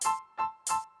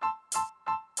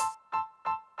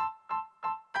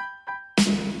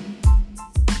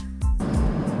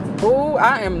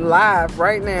I am live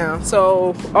right now.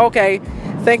 So, okay.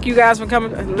 Thank you guys for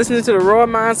coming, listening to the Raw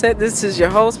Mindset. This is your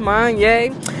host,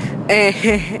 Yay,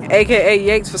 and aka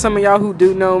Yates for some of y'all who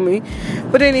do know me.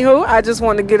 But anywho, I just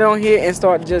want to get on here and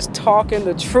start just talking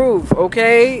the truth,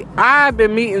 okay? I've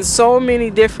been meeting so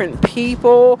many different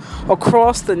people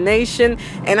across the nation,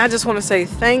 and I just want to say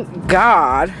thank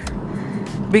God,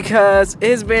 because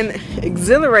it's been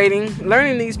exhilarating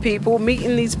learning these people,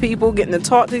 meeting these people, getting to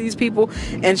talk to these people,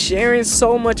 and sharing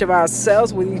so much of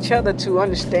ourselves with each other to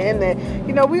understand that,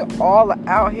 you know, we all are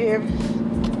out here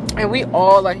and we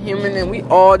all are human and we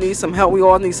all need some help. We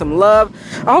all need some love.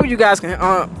 I hope you guys can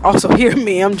also hear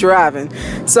me. I'm driving.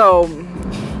 So,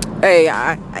 hey,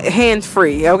 hands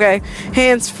free, okay?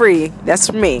 Hands free.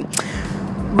 That's me.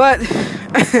 But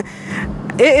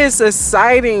it is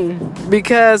exciting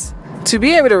because to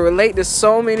be able to relate to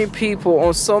so many people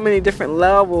on so many different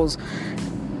levels,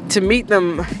 to meet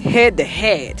them head to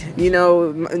head, you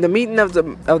know, the meeting of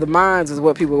the minds is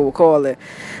what people will call it.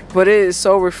 But it is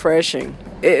so refreshing.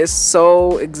 It is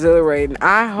so exhilarating.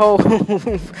 I hope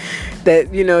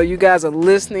that, you know, you guys are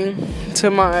listening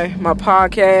to my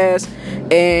podcast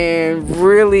and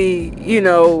really, you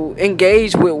know,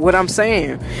 engage with what I'm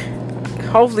saying.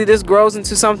 Hopefully this grows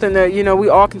into something that, you know, we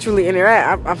all can truly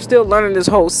interact. I'm still learning this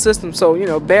whole system, so, you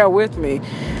know, bear with me.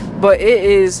 But it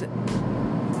is,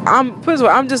 first of all,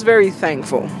 I'm just very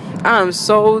thankful. I'm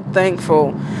so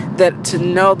thankful that to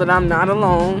know that I'm not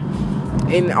alone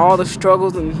in all the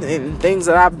struggles and things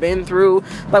that I've been through.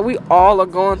 Like, we all are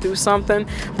going through something,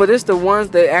 but it's the ones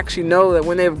that actually know that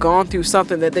when they've gone through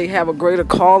something that they have a greater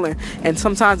calling. And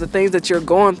sometimes the things that you're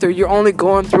going through, you're only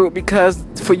going through it because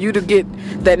for you to get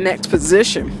that next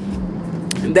position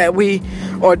that we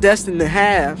are destined to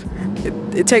have,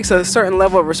 it takes a certain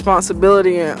level of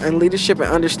responsibility and leadership and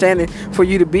understanding for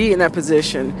you to be in that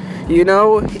position. You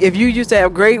know, if you used to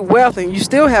have great wealth and you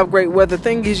still have great wealth, the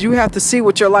thing is you have to see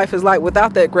what your life is like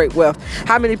without that great wealth.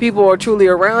 How many people are truly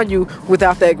around you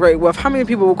without that great wealth? How many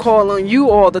people will call on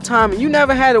you all the time and you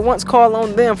never had to once call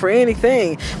on them for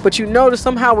anything, but you noticed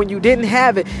somehow when you didn't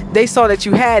have it, they saw that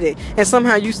you had it, and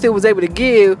somehow you still was able to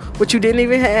give what you didn't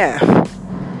even have.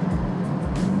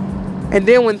 And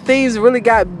then when things really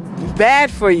got bad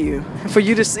for you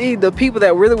to see the people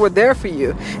that really were there for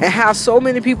you, and how so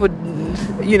many people,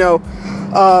 you know,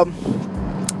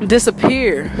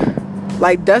 disappear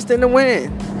like dust in the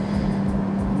wind,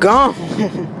 gone.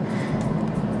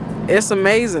 It's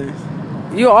amazing.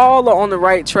 You all are on the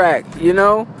right track, you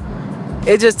know.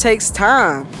 It just takes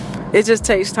time. It just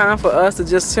takes time for us to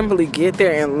just simply get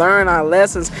there and learn our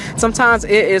lessons. Sometimes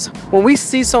it is when we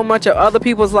see so much of other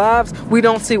people's lives, we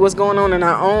don't see what's going on in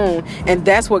our own. And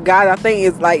that's what God, I think,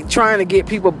 is like trying to get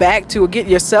people back to, or get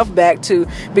yourself back to.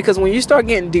 Because when you start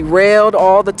getting derailed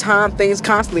all the time, things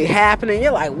constantly happening,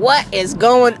 you're like, what is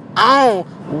going on?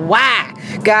 Why?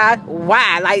 God,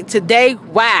 why? Like today,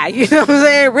 why? You know what I'm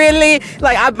saying? Really?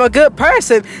 Like, I'm a good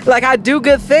person. Like, I do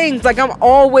good things. Like, I'm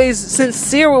always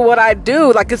sincere with what I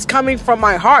do. Like, it's coming from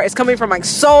my heart. It's coming from my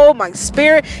soul. My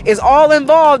spirit is all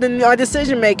involved in my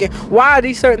decision making. Why are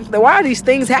these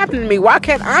things happening to me? Why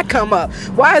can't I come up?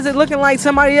 Why is it looking like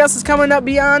somebody else is coming up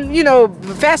beyond, you know,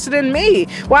 faster than me?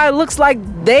 Why it looks like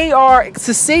they are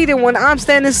succeeding when I'm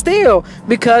standing still?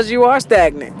 Because you are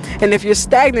stagnant. And if you're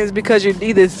stagnant, it's because you're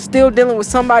either still dealing with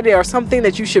somebody or something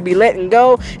that you should be letting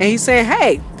go. And he's saying,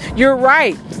 hey, you're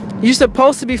right. You're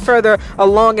supposed to be further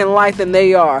along in life than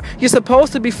they are. You're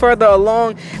supposed to be further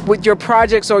along with your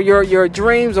projects or your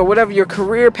dreams or whatever your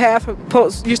career path.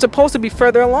 You're supposed to be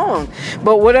further along.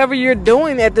 But whatever you're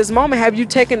doing at this moment, have you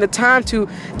taken the time to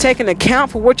take an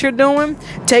account for what you're doing?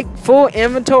 Take full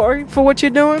inventory for what you're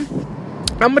doing?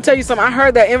 I'm going to tell you something. I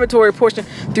heard that inventory portion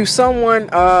through someone.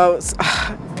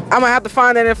 I'm going to have to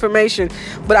find that information,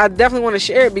 but I definitely want to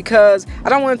share it because I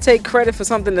don't want to take credit for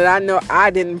something that I know I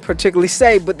didn't particularly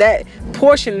say, but that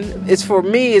portion is for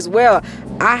me as well.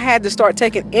 I had to start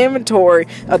taking inventory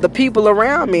of the people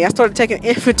around me. I started taking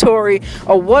inventory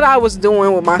of what I was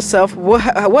doing with myself, what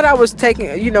I was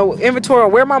taking, you know, inventory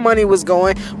of where my money was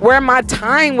going, where my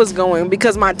time was going,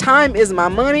 because my time is my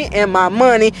money and my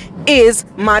money is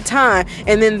my time.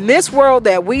 And in this world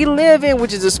that we live in,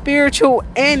 which is a spiritual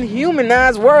and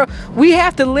humanized world, we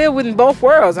have to live within both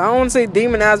worlds. I don't want to say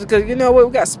demonized because, you know what,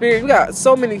 we got spirits, we got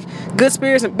so many good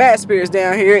spirits and bad spirits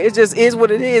down here. It just is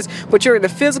what it is. But you're in the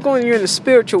physical and you're in the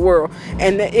spiritual world,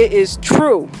 and it is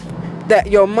true that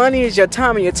your money is your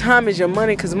time and your time is your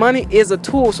money, because money is a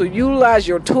tool. So utilize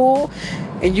your tool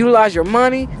and utilize your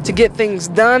money to get things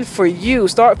done for you.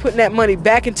 Start putting that money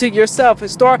back into yourself and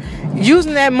start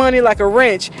using that money like a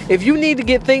wrench. If you need to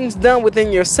get things done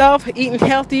within yourself, eating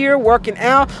healthier, working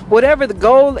out, whatever the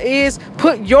goal is,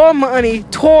 put your money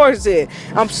towards it.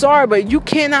 I'm sorry, but you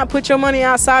cannot put your money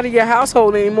outside of your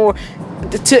household anymore.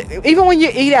 Even when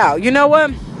you eat out, you know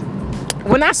what?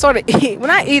 When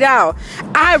I eat out,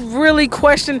 I really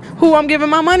question who I'm giving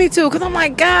my money to, because I'm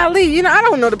like, golly, I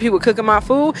don't know the people cooking my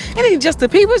food. It ain't just the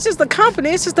people, it's just the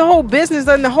company, it's just the whole business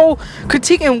and the whole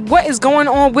critique and what is going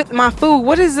on with my food.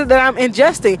 What is it that I'm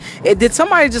ingesting? Did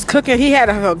somebody just cook and he had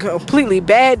a completely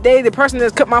bad day? The person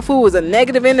that cooked my food was a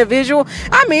negative individual?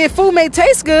 I mean, food may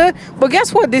taste good, but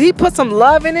guess what? Did he put some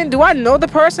love in it? Do I know the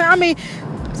person? I mean,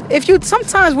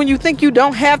 sometimes when you think you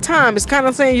don't have time, it's kind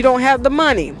of saying you don't have the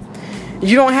money.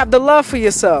 You don't have the love for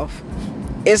yourself.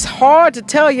 It's hard to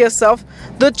tell yourself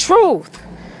the truth.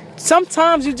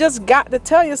 Sometimes you just got to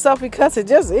tell yourself, because it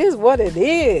just is what it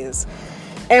is.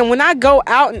 And when I go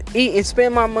out and eat and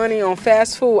spend my money on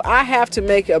fast food, I have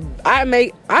to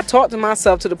I talk to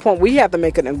myself to the point we have to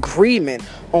make an agreement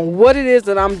on what it is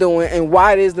that I'm doing and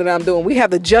why it is that I'm doing. We have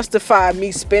to justify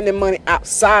me spending money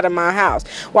outside of my house.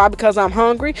 Why? Because I'm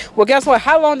hungry? Well, guess what?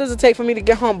 How long does it take for me to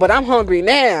get home? But I'm hungry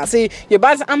now. See, your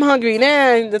body says, I'm hungry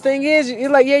now. And the thing is, you're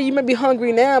like, yeah, you may be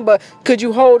hungry now, but could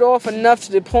you hold off enough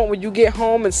to the point where you get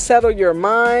home and settle your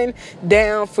mind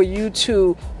down for you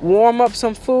to warm up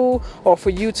some food, or for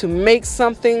you to make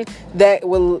something that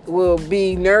will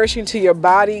be nourishing to your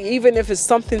body, even if it's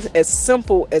something as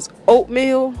simple as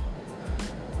oatmeal?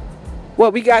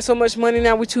 Well, we got so much money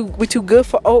now, we too good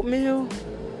for oatmeal?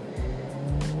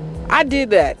 I did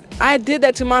that. I did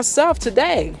that to myself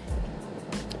today.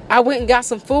 I went and got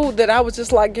some food that I was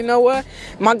just like, you know what?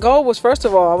 My goal was, first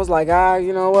of all, I was like,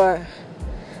 you know what?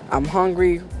 I'm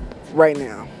hungry right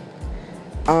now.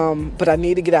 But I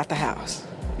need to get out the house.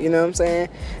 You know what I'm saying?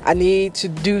 I need to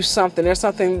do something. There's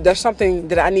something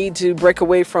that I need to break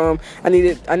away from. I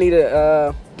need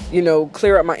to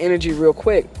clear up my energy real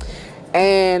quick.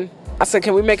 And I said,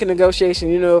 can we make a negotiation?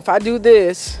 If I do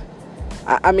this,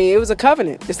 I mean, it was a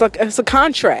covenant. It's a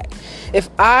contract. If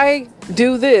I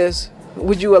do this,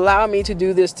 would you allow me to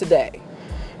do this today?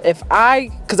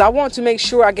 Because I want to make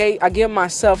sure I give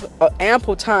myself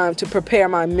ample time to prepare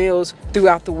my meals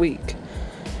throughout the week.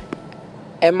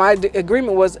 And my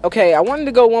agreement was, okay, I wanted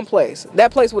to go one place. That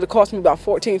place would have cost me about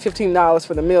 $14, $15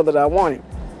 for the meal that I wanted.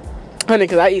 Honey,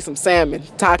 because I eat some salmon,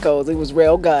 tacos. It was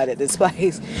real good at this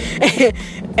place.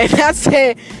 And I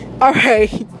said, all right,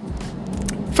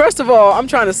 first of all, I'm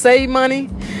trying to save money,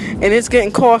 and it's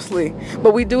getting costly.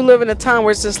 But we do live in a time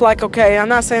where it's just like, okay, I'm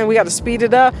not saying we got to speed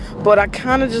it up, but I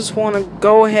kind of just want to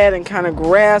go ahead and kind of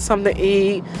grab something to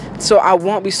eat, so I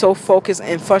won't be so focused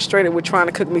and frustrated with trying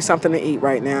to cook me something to eat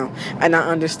right now. And I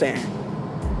understand.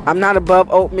 I'm not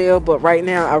above oatmeal, but right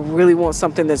now I really want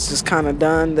something that's just kind of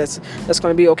done, that's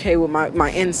going to be okay with my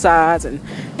insides, and,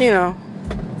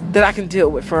 that I can deal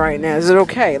with for right now. Is it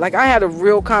okay? Like, I had a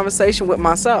real conversation with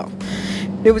myself.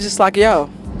 It was just like, yo,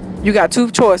 you got two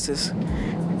choices,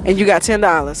 and you got $10.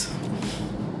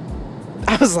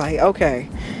 I was like, okay.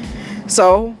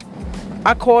 So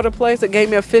I called a place that gave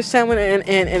me a fish sandwich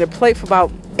and a plate for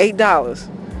about $8.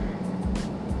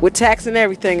 With tax and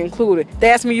everything included. They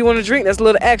asked me, you want to drink? That's a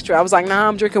little extra. I was like, nah,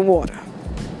 I'm drinking water.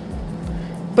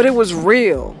 But it was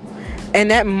real. And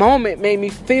that moment made me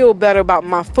feel better about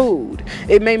my food.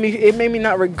 It made me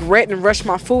not regret and rush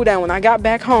my food down. When I got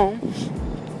back home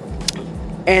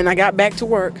and I got back to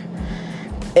work,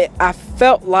 I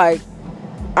felt like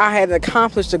I had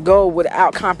accomplished a goal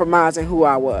without compromising who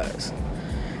I was.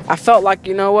 I felt like,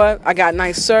 you know what? I got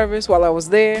nice service while I was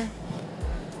there.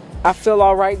 I feel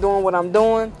all right doing what I'm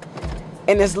doing.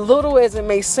 And as little as it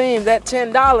may seem, that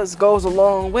 $10 goes a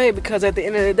long way, because at the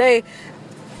end of the day,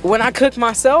 when I cook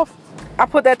myself, I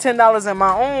put that $10 in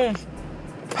my own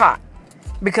pot,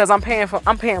 because I'm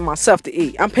paying myself to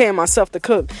eat. I'm paying myself to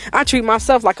cook. I treat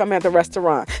myself like I'm at the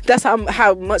restaurant. That's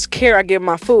how much care I give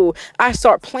my food. I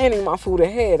start planning my food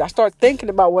ahead. I start thinking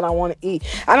about what I want to eat.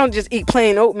 I don't just eat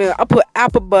plain oatmeal. I put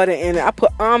apple butter in it. I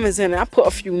put almonds in it. I put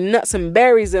a few nuts and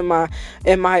berries in my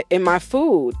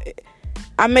food.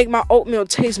 I make my oatmeal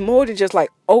taste more than just like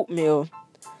oatmeal.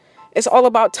 It's all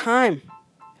about time.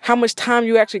 How much time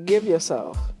you actually give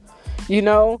yourself.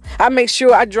 I make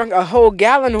sure I drank a whole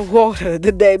gallon of water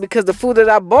today, because the food that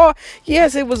I bought,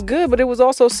 yes, it was good, but it was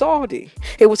also salty.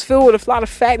 It was filled with a lot of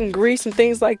fat and grease and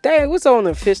things like that. It was on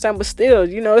the fish tank, but still,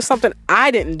 it's something I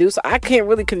didn't do, so I can't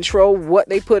really control what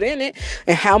they put in it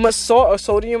and how much salt or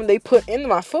sodium they put in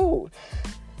my food.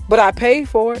 But I paid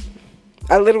for it.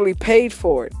 I literally paid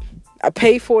for it. I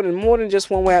paid for it in more than just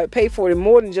one way. I paid for it in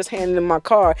more than just handing them my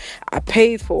car. I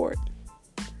paid for it.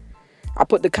 I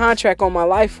put the contract on my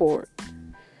life for it.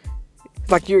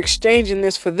 Like, you're exchanging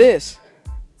this for this.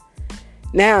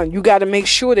 Now you got to make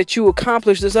sure that you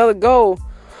accomplish this other goal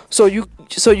so you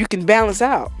can balance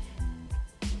out.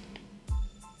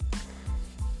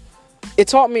 It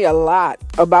taught me a lot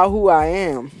about who I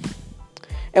am.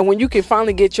 And when you can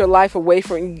finally get your life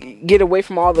get away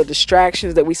from all the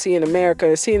distractions that we see in America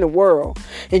and see in the world,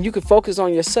 and you can focus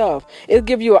on yourself, it'll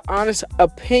give you an honest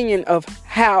opinion of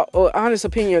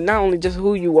not only just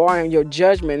who you are and your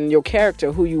judgment and your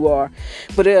character, who you are,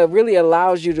 but it really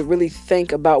allows you to really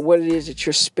think about what it is that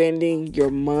you're spending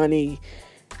your money,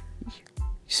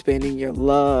 spending your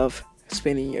love,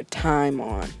 spending your time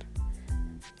on,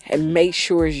 and make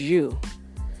sure it's you.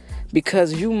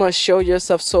 Because you must show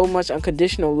yourself so much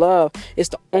unconditional love. It's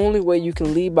the only way you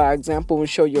can lead by example and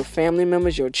show your family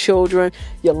members, your children,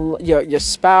 your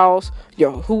spouse,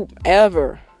 your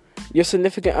whoever, your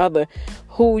significant other,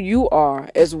 who you are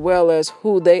as well as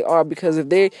who they are. Because if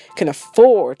they can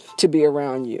afford to be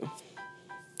around you,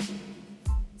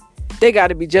 they got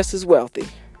to be just as wealthy.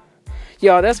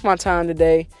 Y'all, that's my time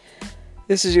today.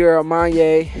 This is your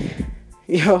Manye,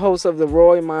 your host of the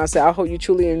Royal Mindset. I hope you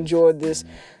truly enjoyed this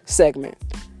segment.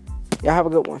 Y'all have a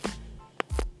good one.